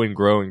grow and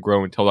grow and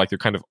grow until like they're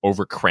kind of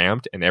over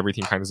cramped, and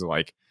everything kind of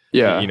like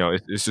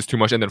it's just too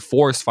much. And then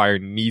forest fire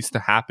needs to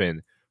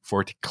happen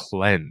for it to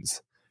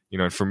cleanse.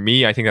 And for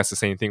me, I think that's the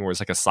same thing where it's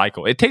like a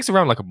cycle. It takes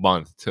around like a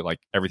month to like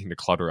everything to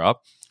clutter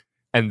up,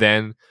 and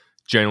then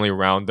generally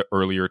around the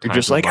earlier times, you're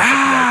just like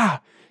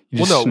snap.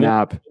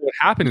 What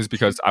happened is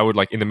because I would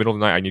like in the middle of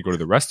the night, I need to go to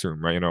the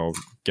restroom, right?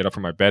 Get up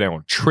from my bed and I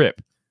would trip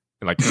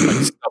and like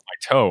stub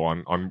my toe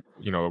on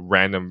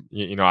random.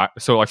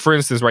 So like for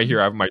instance, right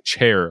here, I have my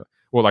chair.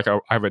 Well, like I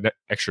have an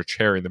extra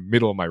chair in the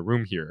middle of my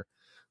room here,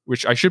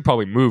 which I should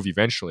probably move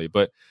eventually,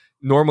 but.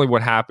 Normally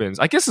what happens,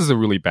 I guess, is a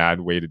really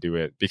bad way to do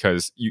it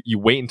because you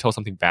wait until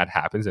something bad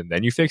happens and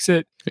then you fix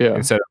it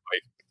instead of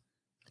like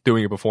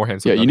doing it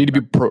beforehand. So you need to be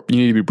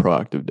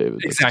proactive, David.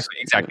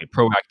 Exactly.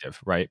 Proactive,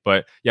 right?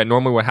 But yeah,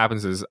 normally what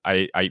happens is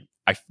I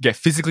get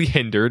physically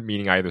hindered,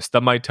 meaning I either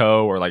stub my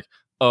toe or like,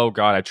 oh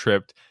God, I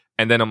tripped.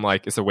 And then I'm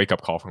like, it's a wake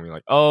up call for me.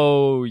 Like,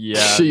 oh yeah.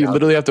 So you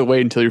literally have to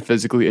wait until you're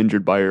physically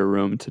injured by your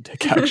room to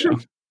take action.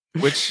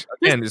 Which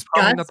again is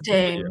probably not the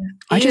best idea.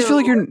 I just feel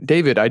like you're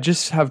David. I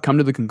just have come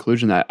to the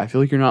conclusion that I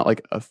feel like you're not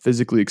like a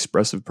physically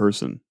expressive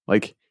person.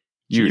 Like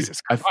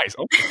Jesus Christ!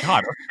 Oh my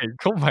God! Okay.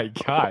 Oh my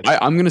God!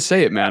 I'm gonna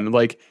say it, man.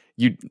 Like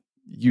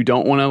you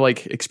don't want to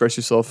like express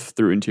yourself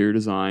through interior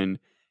design.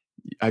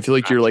 I feel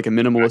like you're like a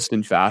minimalist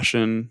in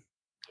fashion.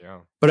 Yeah.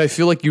 But I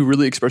feel like you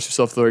really express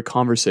yourself through a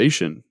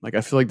conversation. Like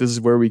I feel like this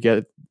is where we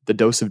get the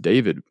dose of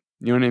David.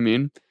 You know what I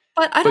mean?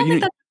 But I don't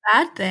think that's a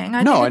bad thing.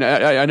 I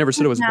never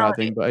said it was a bad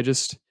thing, but I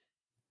just.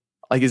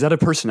 Like, is that a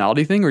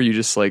personality thing, or you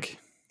just like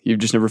you've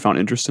just never found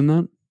interest in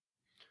that?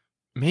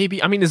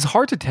 Maybe. I mean, it's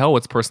hard to tell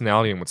what's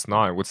personality and what's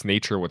not. What's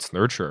nature, what's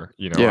nurture.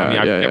 I've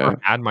never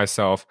had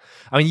myself.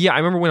 I mean, I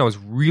remember when I was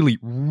really,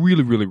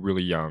 really, really,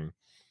 really young.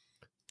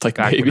 Like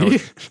maybe.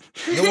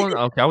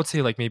 I would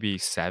say like maybe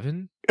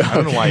 7. I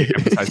don't know why I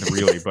emphasize it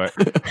really, but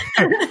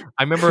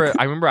I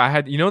remember I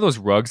had those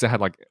rugs that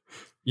had like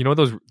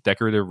those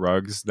decorative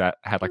rugs that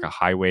had like a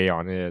highway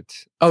on it.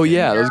 Oh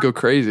yeah, those go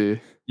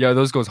crazy. Yeah,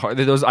 those goes hard.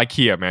 Those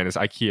IKEA, man. It's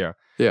IKEA.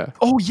 Yeah.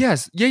 Oh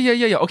yes.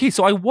 Yeah. Okay,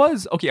 so I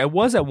was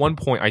at one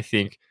point, I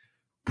think,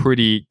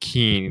 pretty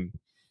keen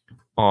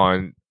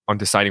on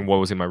deciding what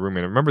was in my room,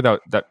 and I remember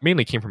that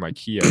mainly came from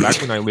IKEA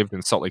back when I lived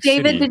in Salt Lake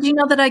City. David, did you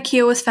know that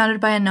IKEA was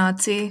founded by a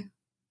Nazi?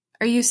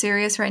 Are you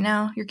serious right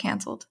now? You're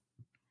canceled.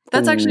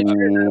 That's actually true.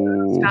 It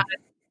was founded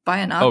by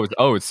a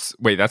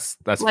Nazi. That's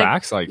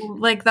facts.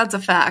 Like that's a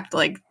fact.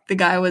 Like the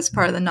guy was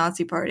part of the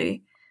Nazi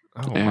party.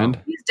 Oh, and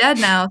wow. He's dead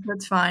now, so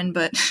it's fine.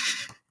 But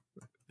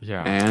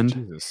yeah, and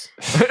Jesus.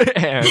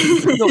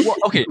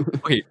 Okay.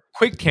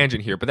 Quick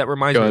tangent here, but that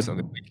reminds me of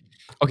something.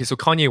 Okay, so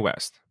Kanye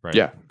West, right?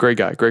 Yeah, great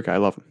guy. I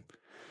love him.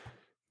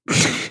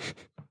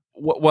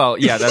 Well,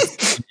 yeah,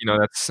 that's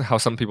that's how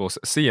some people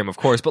see him, of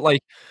course. But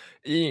like,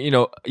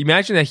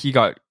 imagine that he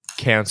got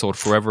canceled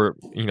for whatever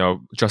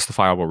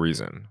justifiable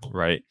reason,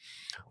 right?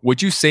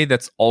 Would you say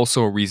that's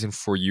also a reason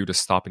for you to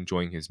stop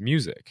enjoying his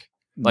music?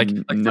 Like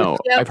no,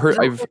 Yep,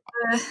 I've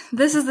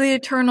this is the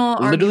eternal.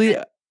 Literally,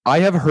 argument. I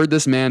have heard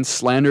this man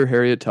slander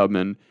Harriet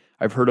Tubman.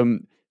 I've heard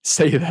him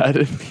say that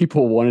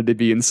people wanted to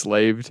be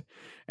enslaved,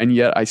 and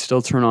yet I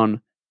still turn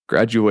on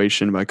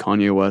Graduation by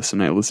Kanye West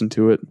and I listen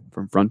to it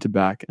from front to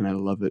back, and I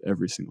love it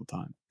every single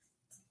time.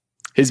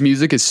 His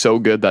music is so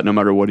good that no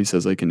matter what he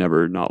says, I can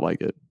never not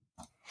like it.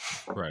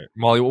 Right.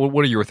 Molly,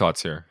 what are your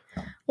thoughts here?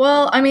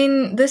 Well, I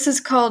mean, this is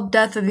called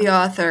death of the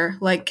author.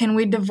 Like, can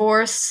we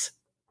divorce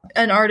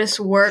an artist's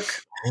work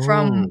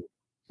from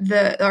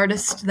the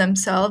artist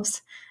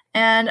themselves?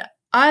 And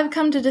I've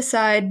come to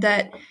decide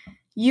that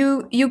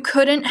you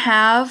couldn't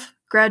have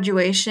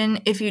Graduation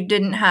if you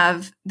didn't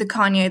have the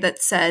Kanye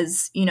that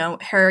says,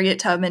 Harriet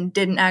Tubman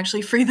didn't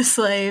actually free the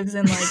slaves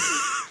and like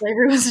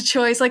slavery was a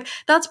choice. Like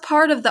that's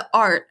part of the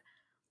art.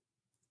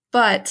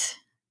 But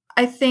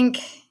I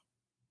think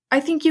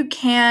you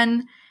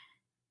can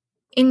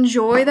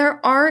enjoy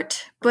their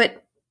art,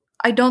 but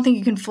I don't think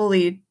you can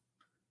fully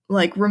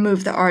like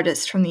remove the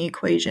artist from the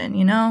equation,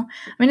 I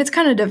mean, it's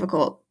kind of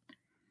difficult.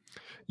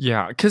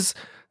 Yeah, because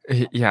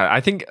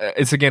I think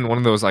it's again one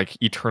of those like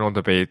eternal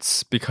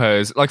debates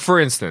because like for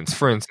instance,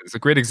 a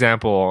great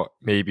example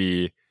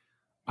maybe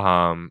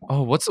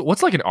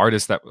what's like an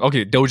artist that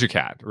Doja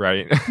Cat,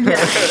 right?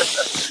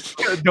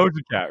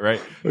 Doja Cat,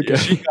 right?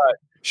 Okay.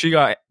 She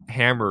got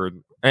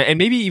hammered, and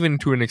maybe even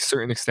to a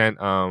certain extent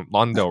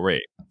Lana Del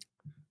Rey.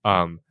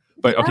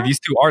 But okay, these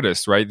two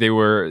artists, right? They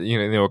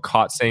were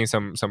caught saying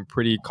some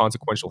pretty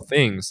consequential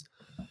things.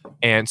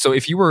 And so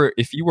if you were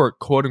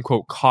quote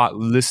unquote caught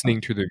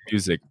listening to their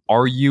music,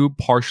 are you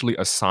partially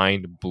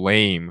assigned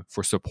blame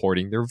for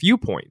supporting their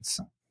viewpoints?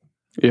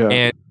 Yeah.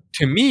 And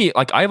to me,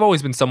 like I've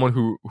always been someone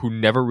who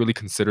never really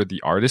considered the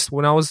artist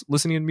when I was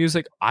listening to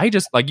music. I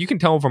just like you can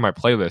tell from my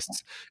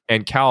playlists.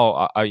 And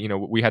Cal,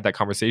 we had that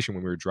conversation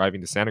when we were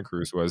driving to Santa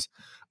Cruz.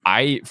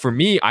 I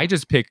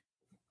just pick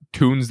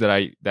tunes that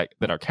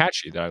are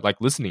catchy that I like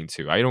listening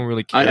to. I don't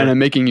really care. And I'm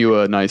making you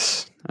a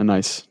nice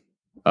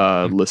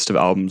list of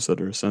albums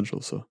that are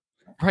essential. So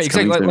right,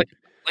 exactly.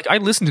 Like I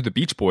listened to the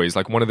Beach Boys,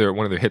 like one of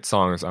their hit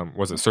songs.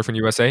 Was it "Surfing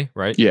USA"?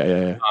 Right?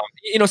 Yeah.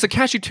 It's a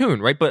catchy tune,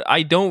 right? But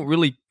I don't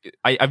really.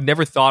 I've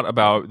never thought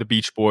about the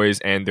Beach Boys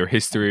and their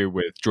history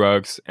with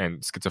drugs and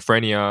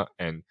schizophrenia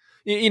and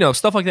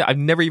stuff like that. I've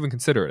never even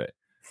considered it.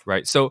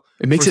 Right. So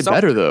it makes it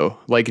better though.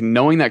 Like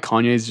knowing that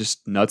Kanye is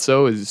just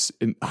nutso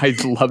I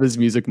love his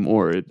music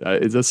more.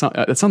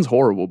 That sounds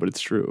horrible, but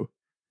it's true.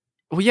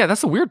 Well, yeah,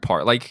 that's the weird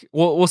part. Like,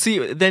 we'll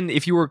see. Then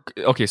if you were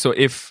okay, so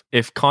if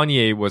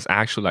Kanye was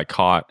actually like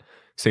caught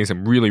saying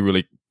some really,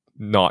 really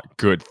not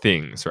good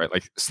things, right?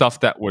 Like stuff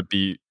that would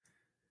be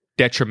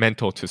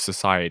detrimental to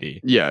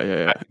society.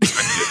 Yeah.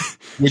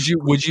 Would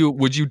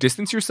you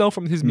distance yourself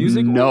from his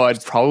music? No,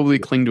 I'd probably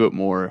cling to it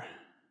more.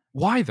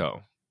 Why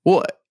though?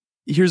 Well,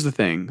 here's the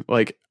thing.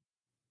 Like,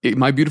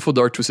 My Beautiful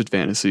Dark Twisted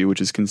Fantasy,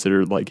 which is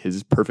considered like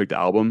his perfect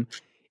album,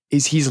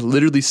 is he's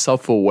literally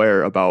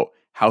self-aware about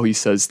how he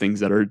says things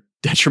that are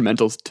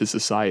detrimental to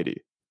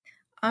society.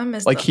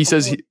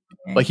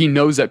 He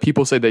knows that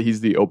people say that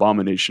he's the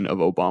abomination of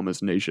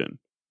Obama's nation.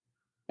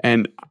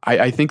 And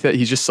I think that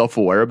he's just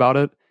self-aware about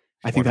it.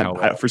 I think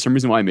that for some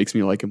reason why it makes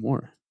me like him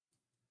more.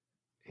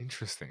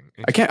 Interesting.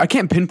 I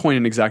can't pinpoint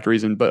an exact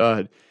reason,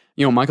 but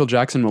Michael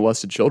Jackson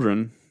molested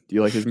children. Do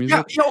you like his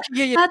music?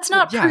 Yeah. That's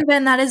not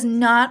proven. That is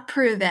not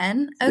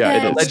proven. Okay.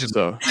 Yeah, it is.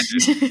 So.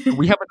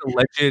 We have an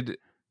alleged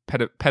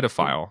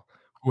pedophile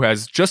who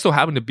has just so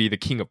happened to be the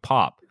king of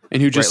pop.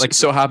 And who just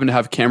so happened to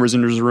have cameras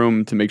in his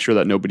room to make sure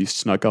that nobody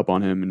snuck up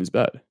on him in his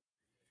bed.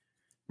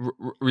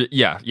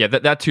 Yeah,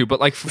 that too.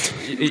 But like,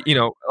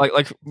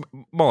 like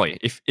Molly,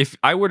 if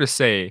I were to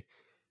say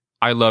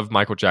I love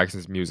Michael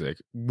Jackson's music,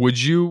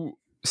 would you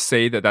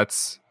say that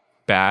that's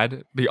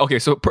bad?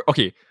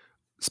 Okay,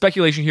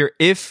 speculation here.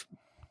 If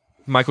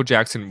Michael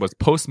Jackson was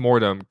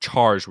post-mortem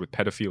charged with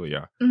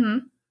pedophilia, mm-hmm.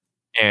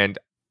 and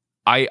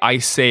I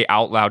say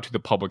out loud to the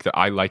public that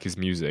I like his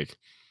music,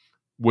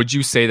 would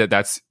you say that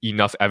that's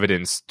enough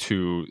evidence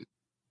to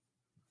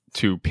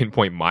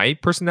pinpoint my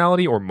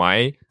personality or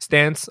my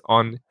stance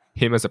on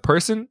him as a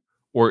person?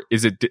 Or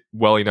is it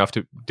well enough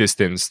to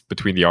distance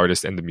between the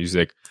artist and the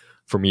music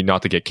for me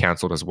not to get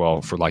canceled as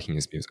well for liking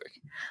his music?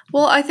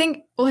 Well, I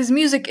think his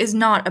music is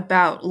not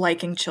about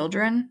liking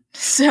children.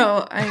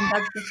 So I mean,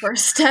 that's the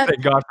first step.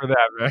 Thank God for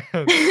that,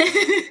 man.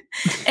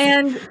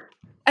 And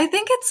I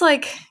think it's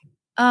like,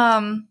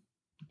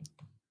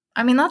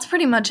 that's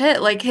pretty much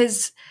it. Like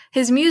his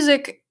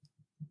music,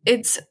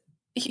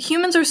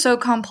 humans are so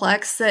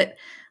complex that,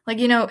 like,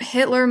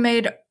 Hitler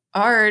made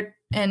art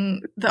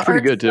and the art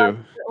pretty good too.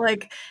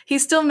 Like he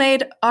still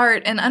made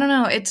art, and I don't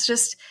know. It's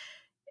just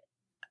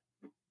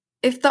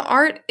if the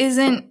art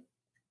isn't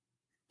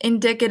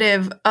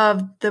indicative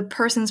of the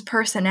person's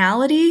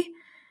personality,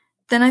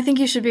 then I think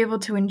you should be able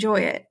to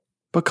enjoy it.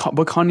 But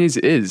Kanye's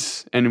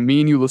is, and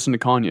me and you listen to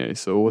Kanye,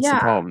 so what's the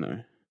problem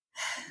there?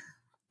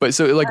 But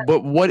so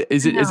but what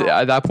is it? Is it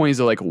at that point? Is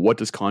it like, what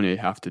does Kanye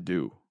have to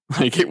do?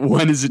 Like,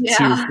 when is it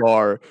too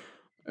far?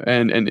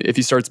 And if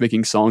he starts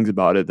making songs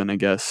about it, then I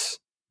guess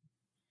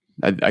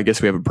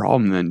we have a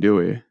problem. Then, do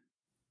we?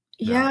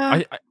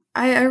 Yeah,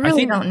 I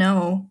really don't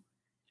know.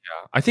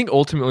 Yeah, I think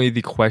ultimately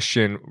the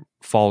question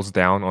falls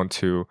down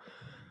onto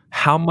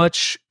how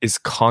much is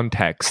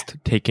context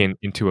taken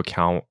into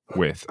account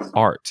with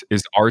art?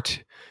 Is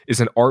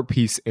an art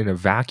piece in a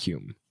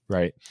vacuum,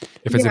 right?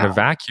 If it's in a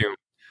vacuum,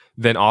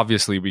 then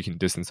obviously we can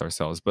distance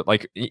ourselves. But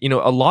like,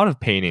 a lot of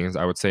paintings,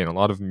 I would say, and a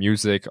lot of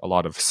music, a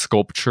lot of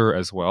sculpture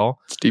as well,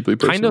 it's deeply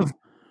personal.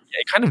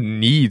 It kind of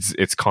needs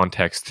its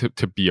context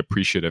to be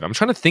appreciative. I'm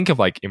trying to think of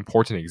like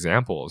important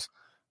examples,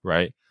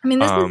 right? I mean,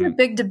 this is a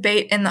big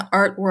debate in the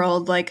art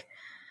world. Like,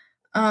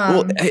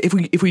 well,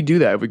 if we do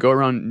that, if we go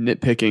around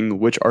nitpicking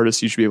which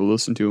artists you should be able to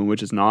listen to and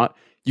which is not,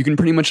 you can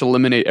pretty much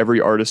eliminate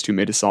every artist who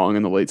made a song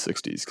in the late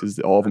 60s because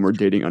all of them were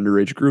dating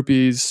underage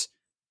groupies,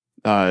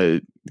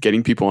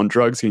 getting people on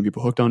drugs, getting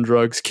people hooked on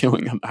drugs,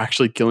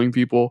 actually killing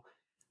people.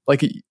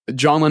 Like,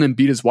 John Lennon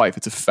beat his wife.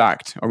 It's a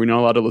fact. Are we not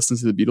allowed to listen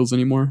to the Beatles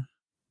anymore?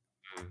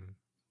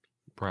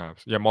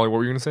 Perhaps. Yeah, Molly, what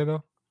were you going to say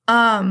though?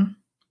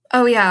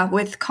 Oh yeah,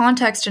 with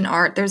context in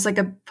art, there's like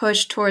a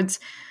push towards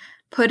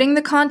putting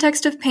the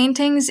context of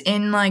paintings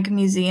in like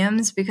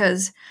museums,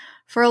 because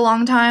for a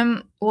long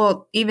time,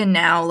 well, even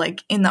now,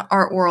 like in the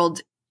art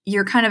world,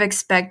 you're kind of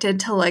expected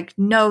to like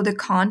know the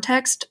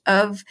context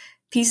of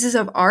pieces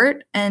of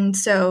art. And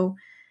so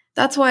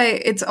that's why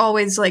it's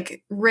always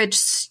like rich,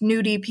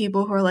 snooty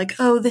people who are like,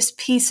 oh, this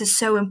piece is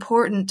so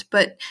important,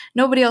 but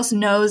nobody else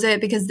knows it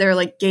because they're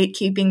like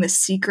gatekeeping the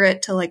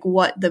secret to like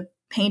what the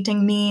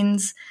painting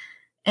means.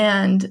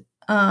 And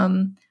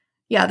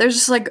there's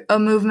just like a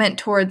movement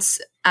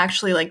towards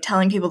actually like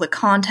telling people the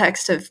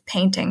context of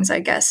paintings, I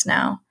guess,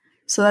 now.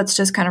 So that's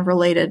just kind of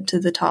related to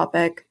the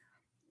topic.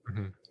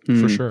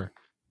 For sure.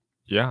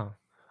 Yeah.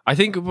 I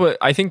think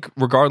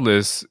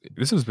regardless,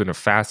 this has been a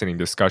fascinating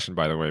discussion,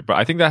 by the way, but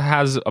I think that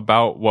has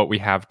about what we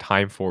have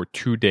time for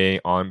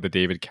today on the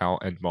David, Cal,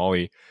 and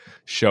Molly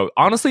show.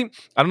 Honestly,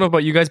 I don't know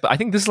about you guys, but I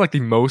think this is like the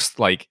most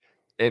like,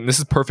 and this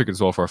is perfect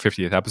as well for our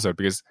 50th episode,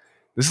 because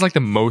this is like the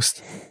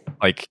most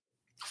like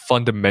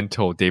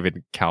fundamental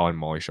David, Cal, and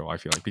Molly show, I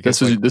feel like. Because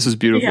this is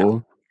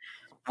beautiful.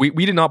 Yeah.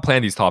 We did not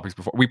plan these topics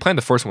before. We planned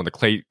the first one,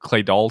 the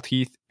clay doll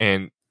teeth,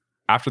 and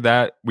after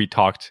that we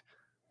talked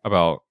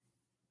about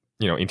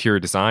interior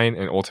design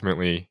and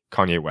ultimately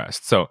Kanye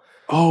West. So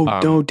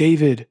no,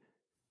 David.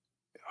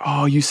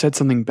 Oh, you said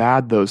something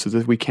bad though, so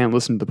that we can't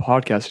listen to the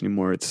podcast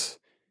anymore. It's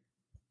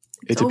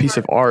a piece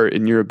of art,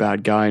 and you're a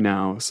bad guy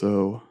now.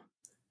 So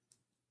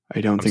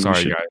I don't think. Sorry,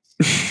 we should.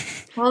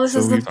 guys. Well, this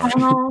is the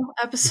final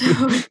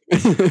episode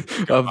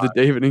of the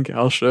David and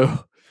Cal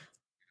show.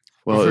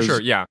 Well, for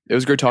sure, yeah. It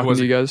was great talking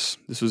to you guys.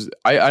 This was.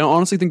 I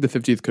honestly think the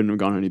 50th couldn't have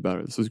gone any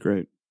better. This was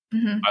great.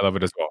 Mm-hmm. I love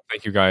it as well.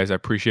 Thank you guys. I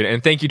appreciate it.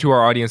 And thank you to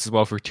our audience as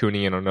well for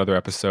tuning in on another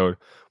episode.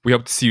 We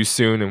hope to see you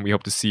soon, and we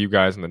hope to see you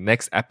guys in the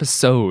next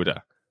episode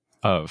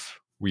of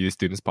We the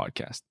Students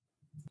Podcast.